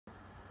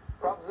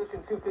Proposition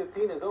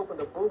 215 has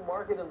opened a boom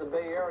market in the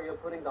Bay Area,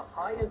 putting the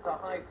high into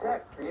high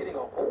tech, creating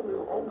a whole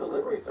new home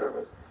delivery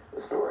service.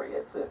 The story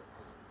at 6.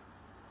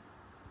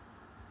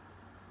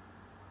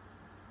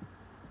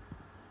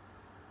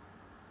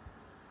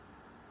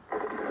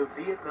 The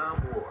Vietnam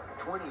War,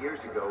 20 years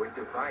ago, it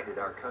divided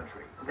our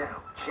country.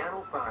 Now,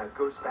 Channel 5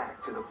 goes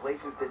back to the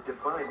places that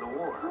defined the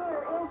war.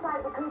 Here,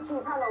 inside the Cu Chi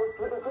tunnels,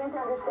 you begin to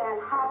understand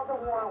how the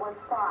war was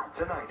fought.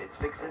 Tonight at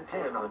 6 and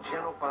 10 on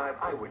Channel 5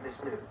 Eyewitness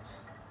News.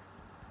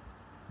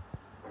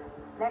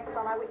 Next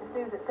on Eyewitness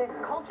News at 6,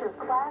 cultures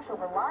clash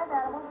over live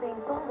animals being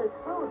sold as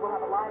food. We'll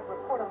have a live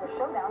report on the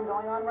showdown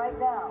going on right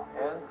now.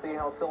 And see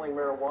how selling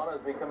marijuana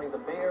is becoming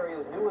the Bay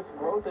Area's newest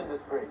growth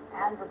industry.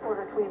 And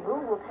reporter Thuy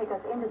Vu will take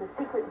us into the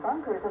secret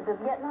bunkers of the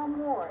Vietnam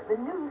War.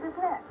 The news is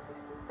next.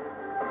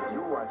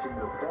 You're watching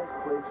the best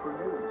place for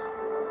news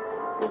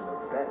in the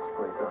best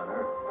place on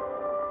earth.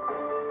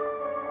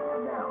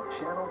 Now,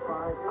 Channel 5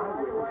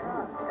 Eyewitness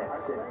News at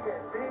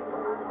 6.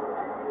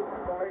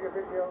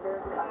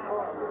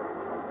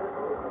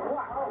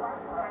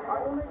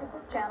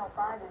 Channel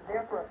 5 is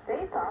there for a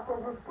face-off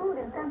over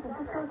food in San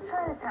Francisco's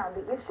Chinatown.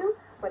 The issue,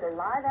 whether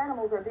live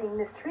animals are being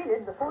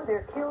mistreated before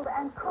they're killed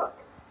and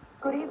cooked.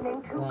 Good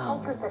evening. Two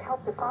cultures that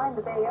help define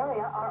the Bay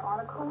Area are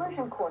on a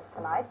collision course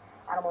tonight.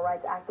 Animal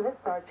rights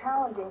activists are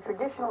challenging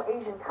traditional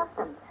Asian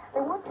customs.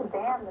 They want to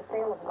ban the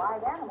sale of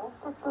live animals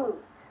for food.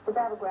 The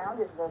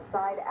battleground is the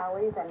side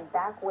alleys and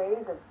back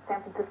ways of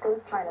San Francisco's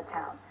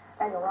Chinatown.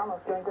 Manuel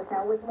Ramos joins us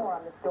now with more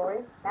on the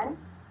story. Manny?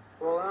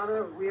 Well,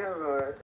 Anna, we have